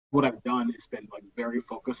what I've done is been like very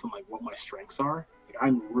focused on like what my strengths are. Like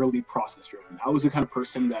I'm really process driven. I was the kind of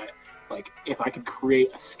person that like if I could create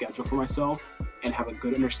a schedule for myself and have a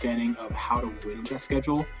good understanding of how to win with that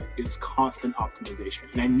schedule, it was constant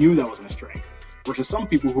optimization. And I knew that was my strength. Versus some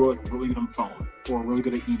people who are like really good on phone or really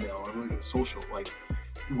good at email or really good at social. Like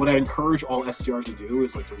what I encourage all SDRs to do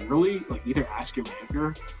is like to really like either ask your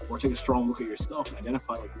manager or take a strong look at yourself and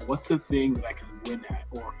identify like what's the thing that I can win at,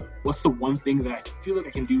 or what's the one thing that I feel like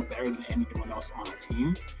I can do better than anyone else on the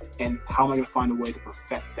team, and how am I going to find a way to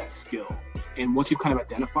perfect that skill. And once you've kind of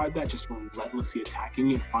identified that, just relentlessly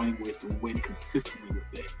attacking it and finding ways to win consistently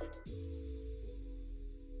with it.